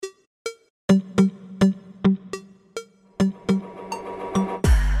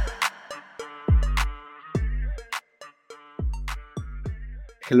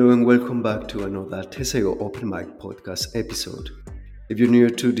Hello and welcome back to another Tesayo Open Mic podcast episode. If you're new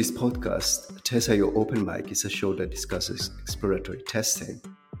to this podcast, Tesayo Open Mic is a show that discusses exploratory testing,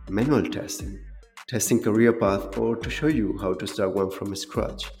 manual testing career path, or to show you how to start one from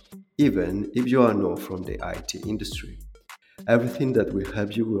scratch, even if you are not from the IT industry. Everything that will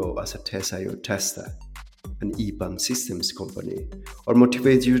help you grow as a Tesayo tester, an EPAM systems company, or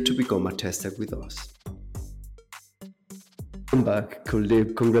motivate you to become a tester with us. Welcome back,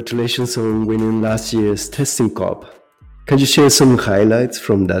 Kuldeep. Congratulations on winning last year's Testing Cup. Can you share some highlights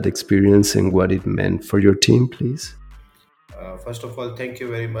from that experience and what it meant for your team, please? First of all, thank you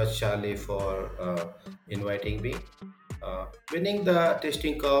very much, Charlie, for inviting me. Winning the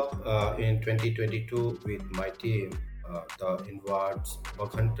Testing Cup in 2022 with my team, the Inwards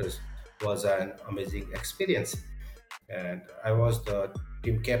Bug Hunters, was an amazing experience. And I was the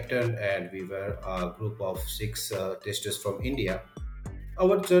team captain, and we were a group of six testers from India.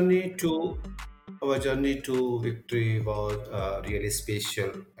 Our journey to our journey to victory was really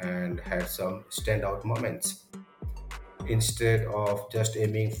special and had some standout moments. Instead of just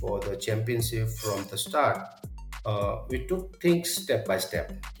aiming for the championship from the start, we took things step by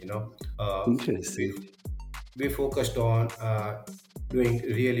step. We Interesting. we focused on doing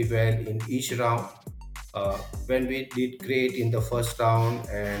really well in each round. When we did great in the first round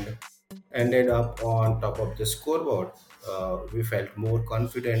and ended up on top of the scoreboard, we felt more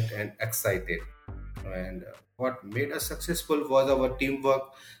confident and excited. And what made us successful was our teamwork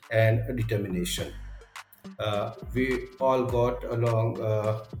and determination. We all got along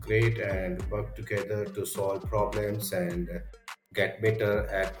great and worked together to solve problems and get better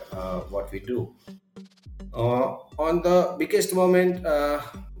at what we do. On the biggest moment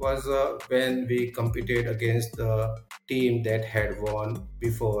was when we competed against the team that had won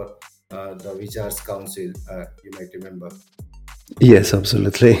before the Wizards Council. You might remember. Yes,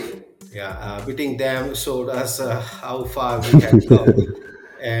 absolutely. Yeah, beating them showed us how far we had come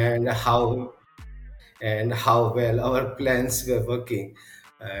and how well our plans were working.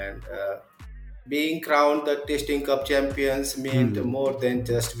 And being crowned the Tasting Cup champions meant Hmm. more than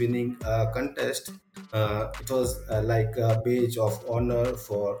just winning a contest. It was like a badge of honor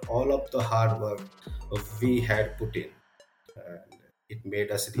for all of the hard work we had put in. And it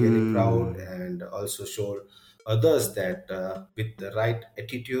made us really proud Hmm. and also showed others that with the right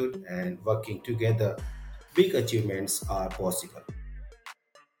attitude and working together, big achievements are possible.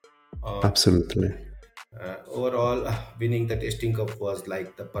 Uh, Absolutely. Overall, winning the Tasting Cup was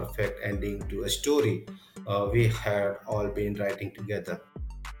like the perfect ending to a story we had all been writing together.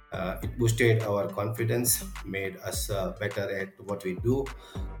 It boosted our confidence, made us better at what we do,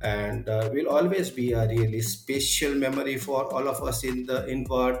 and will always be a really special memory for all of us in the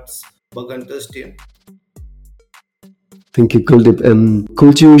Inwards Burgunters team. Thank you, Kuldeep.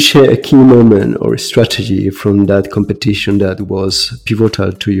 Could you share a key moment or strategy from that competition that was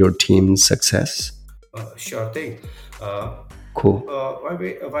pivotal to your team's success? Sure thing. Uh, Cool. while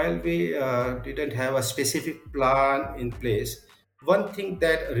we didn't have a specific plan in place, one thing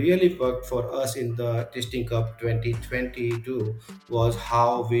that really worked for us in the Testing Cup 2022 was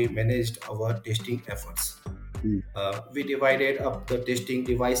how we managed our testing efforts. Hmm. We divided up the testing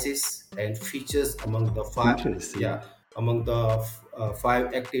devices and features among the Interesting.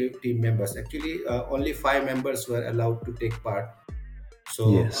 five active team members. Actually, only five members were allowed to take part. So,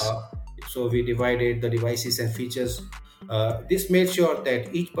 Yes. uh, so we divided the devices and features. This made sure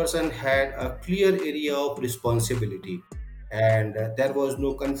that each person had a clear area of responsibility, and there was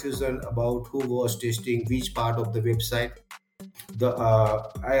no confusion about who was testing which part of the website. The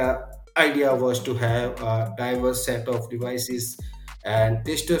idea was to have a diverse set of devices and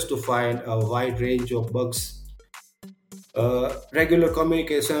testers to find a wide range of bugs. Regular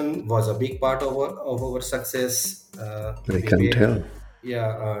communication was a big part of our success. I can tell.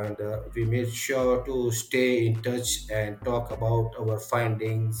 We made sure to stay in touch and talk about our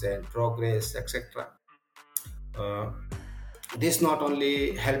findings and progress, etc. Uh, this not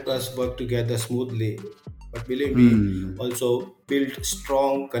only helped us work together smoothly, but believe me, Hmm. also built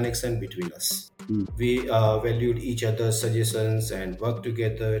strong connection between us. We valued each other's suggestions and worked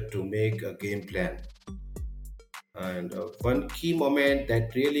together to make a game plan. And one key moment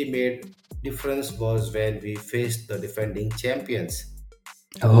that really made difference was when we faced the defending champions.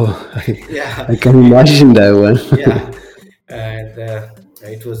 Oh, Yeah, I can it, imagine that one. yeah, and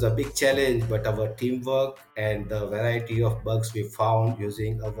it was a big challenge, but our teamwork and the variety of bugs we found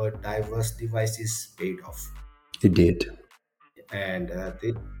using our diverse devices paid off. It did. And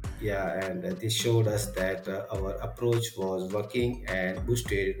Yeah, and this showed us that our approach was working and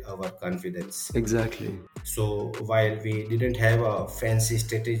boosted our confidence. Exactly. So while we didn't have a fancy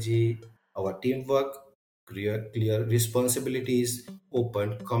strategy, our teamwork, clear responsibilities,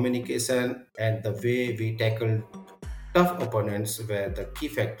 open communication, and the way we tackled tough opponents were the key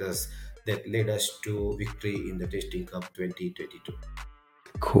factors that led us to victory in the Testing Cup 2022.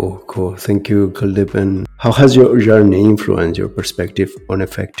 Cool, cool. Thank you, Kuldip. And how has your journey influenced your perspective on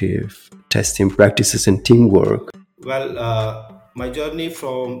effective testing practices and teamwork? Well, my journey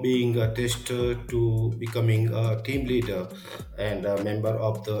from being a tester to becoming a team leader and a member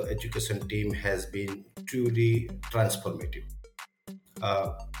of the education team has been truly transformative.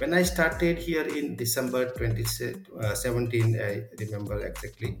 When I started here in December 2017, I remember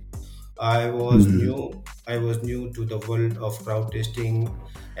exactly. I was new to the world of crowd testing,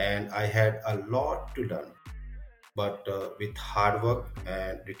 and I had a lot to learn. But with hard work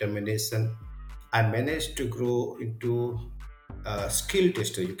and determination, I managed to grow into a skill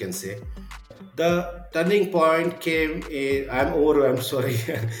tester, you can say. The turning point came in, I'm sorry.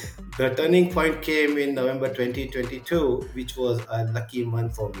 The turning point came in November 2022, which was a lucky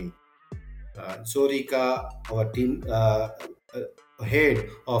month for me. Zorika, our team head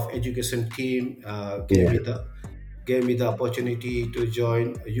of education team, Yeah. gave me the opportunity to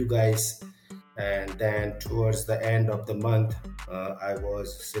join you guys. And then towards the end of the month, I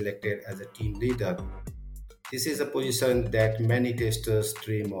was selected as a team leader. This is a position that many testers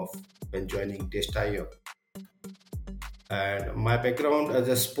dream of when joining Test.io. And my background as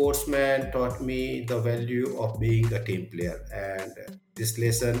a sportsman taught me the value of being a team player. And this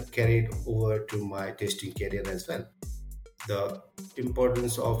lesson carried over to my testing career as well. The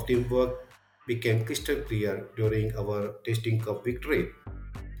importance of teamwork became crystal clear during our testing cup victory.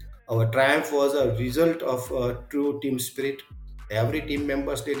 Our triumph was a result of a true team spirit. Every team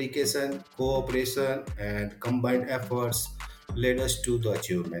member's dedication, cooperation, and combined efforts led us to the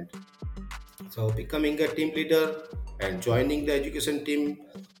achievement. So, becoming a team leader and joining the education team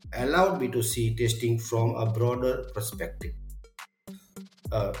allowed me to see testing from a broader perspective.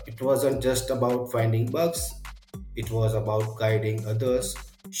 It wasn't just about finding bugs, it was about guiding others,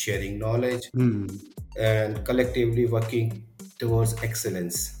 sharing knowledge, Mm. and collectively working towards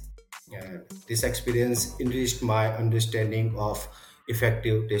excellence. This experience enriched my understanding of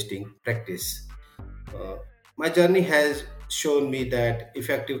effective testing practice. Uh, my journey has shown me that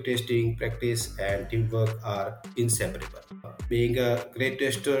effective testing practice and teamwork are inseparable. Being a great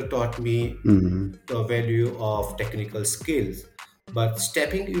tester taught me Mm. the value of technical skills, but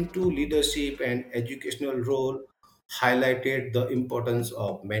stepping into leadership and educational role highlighted the importance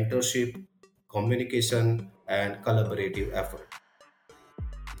of mentorship, communication, and collaborative effort.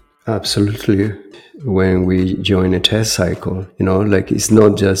 Absolutely. When we join a test cycle, like it's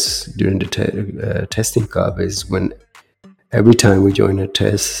not just during the testing cup, it's when every time we join a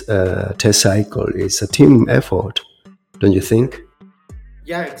test cycle, it's a team effort, don't you think?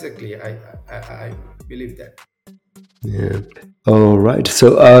 Yeah, exactly. I believe that. Yeah. All right.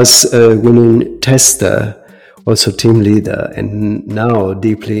 So, as a winning tester, also team leader, and now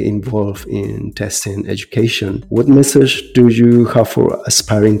deeply involved in testing education, what message do you have for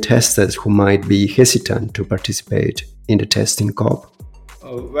aspiring testers who might be hesitant to participate in the testing cup?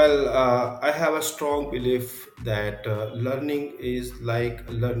 I have a strong belief that learning is like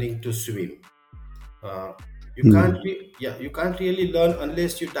learning to swim. uh, you can't really learn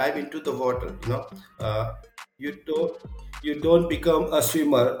unless you dive into the water, uh, you don't you don't become a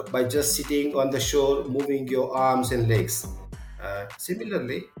swimmer by just sitting on the shore moving your arms and legs.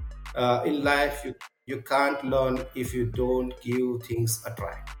 Similarly, in life you can't learn if you don't give things a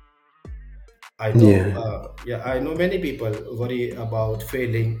try. Yeah. I know many people worry about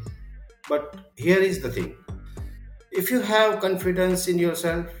failing, but here is the thing: if you have confidence in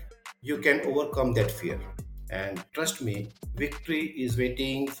yourself, you can overcome that fear. And trust me, victory is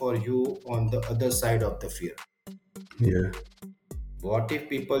waiting for you on the other side of the fear. Yeah. What if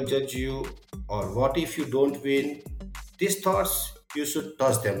people judge you? Or what if you don't win? These thoughts, you should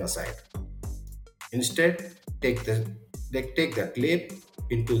toss them aside. Instead, take that leap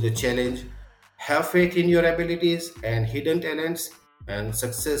into the challenge. Have faith in your abilities and hidden talents, and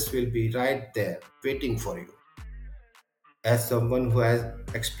success will be right there waiting for you. As someone who has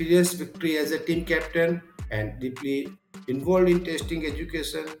experienced victory as a team captain and deeply involved in testing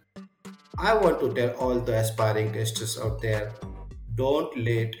education, I want to tell all the aspiring testers out there, don't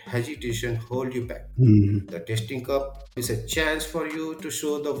let hesitation hold you back. Mm. The testing cup is a chance for you to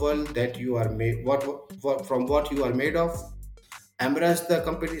show the world that you are made what from what you are made of. Embrace the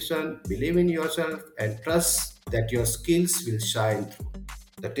competition, believe in yourself, and trust that your skills will shine through.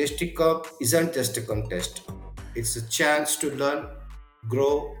 The Tasty Cup isn't just a contest, it's a chance to learn,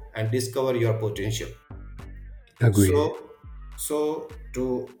 grow, and discover your potential. Agree. So,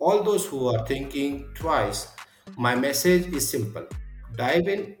 to all those who are thinking twice, my message is simple: dive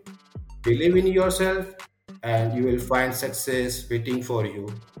in, believe in yourself, and you will find success waiting for you,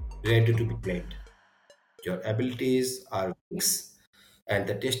 ready to be claimed. Your abilities are wings, and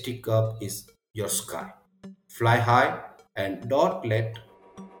the Tasty Cup is your sky. Fly high and don't let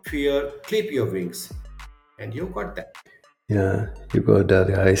fear clip your wings. And you got that. Yeah, you got that,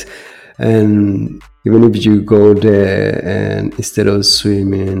 guys. And even if you go there and instead of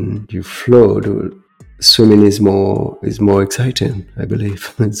swimming, you float, swimming is more exciting, I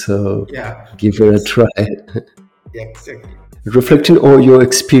believe. So Yeah, give it a yes, try. exactly. Reflecting on your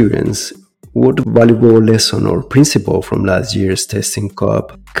experience, what valuable lesson or principle from last year's testing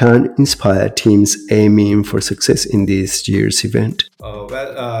cup can inspire teams aiming for success in this year's event?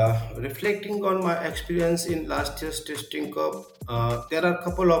 Reflecting on my experience in last year's testing cup, there are a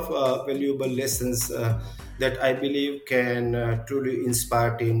couple of valuable lessons that I believe can truly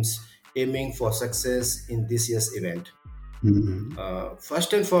inspire teams aiming for success in this year's event.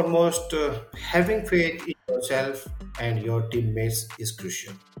 First and foremost, having faith in yourself and your teammates is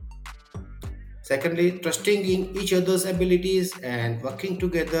crucial. Secondly, trusting in each other's abilities and working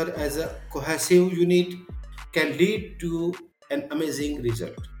together as a cohesive unit can lead to an amazing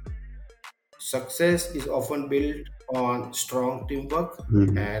result. Success is often built on strong teamwork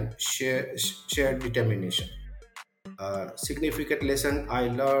and shared determination. A significant lesson I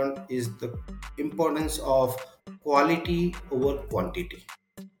learned is the importance of quality over quantity.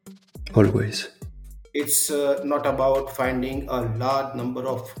 Always. It's not about finding a large number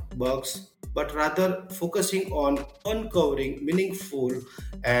of bugs, but rather focusing on uncovering meaningful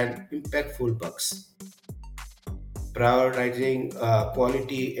and impactful bugs. Prioritizing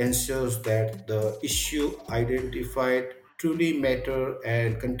quality ensures that the issue identified truly matter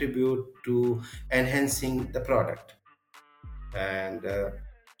and contribute to enhancing the product. And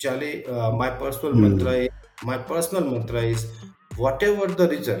Charlie, my personal mantra is, whatever the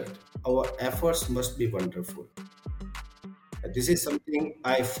result, our efforts must be wonderful. This is something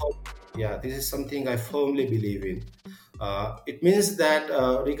this is something I firmly believe in. It means that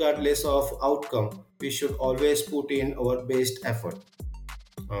regardless of outcome, we should always put in our best effort.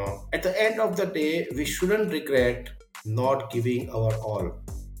 At the end of the day, we shouldn't regret not giving our all.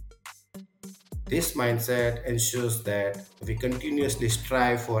 This mindset ensures that we continuously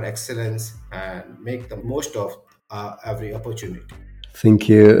strive for excellence and make the most of every opportunity. Thank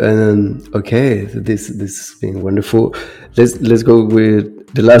you. And okay, this has been wonderful. Let's go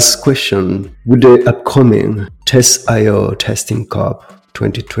with the last question. With the upcoming Test IO Testing Cup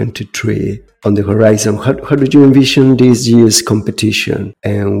 2023 on the horizon, how did you envision this year's competition,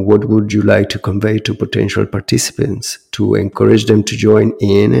 and what would you like to convey to potential participants to encourage them to join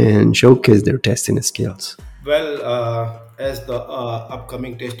in and showcase their testing skills? Well, as the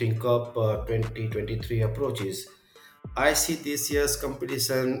upcoming Testing Cup 2023 approaches, I see this year's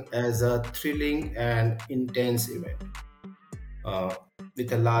competition as a thrilling and intense event. Uh,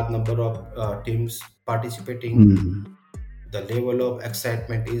 with a large number of teams participating, the level of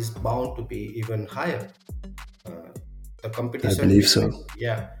excitement is bound to be even higher. Uh, the I competition believe between so.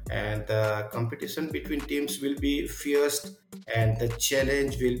 and the competition between teams will be fierce, and the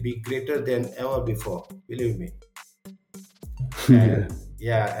challenge will be greater than ever before. Believe me. And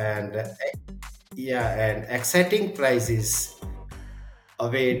Yeah. and exciting prizes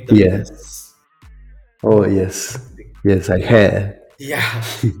await the Yeah. winners. Oh, yes. The- Yes, I Yeah, heard. yeah.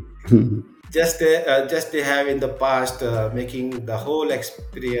 Just they have in the past, making the whole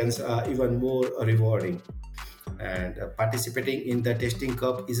experience even more rewarding. And participating in the testing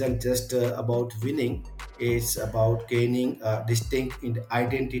cup isn't just about winning; it's about gaining a distinct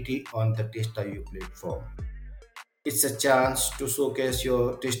identity on the TestIU platform. It's a chance to showcase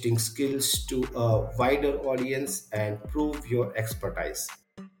your testing skills to a wider audience and prove your expertise.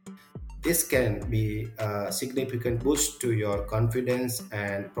 This can be a significant boost to your confidence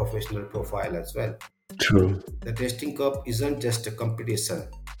and professional profile as well. True. The Testing Cup isn't just a competition,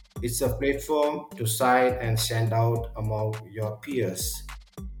 it's a platform to shine and stand out among your peers.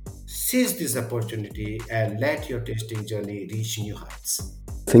 Seize this opportunity and let your testing journey reach new heights.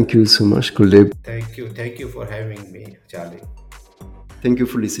 Thank you so much, Kuldeep. Thank you. Thank you for having me, Charlie. Thank you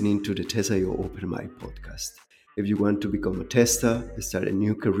for listening to the Tessa Your Open Mic podcast. If you want to become a tester, start a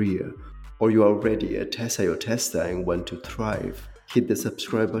new career, or you are already a Tessa Your tester and want to thrive, hit the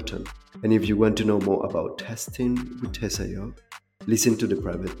subscribe button. And if you want to know more about testing with Tessa Your, Listen to the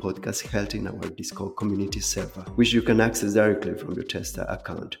private podcast held in our Discord community server, which you can access directly from your tester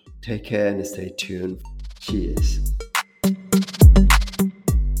account. Take care and stay tuned. Cheers.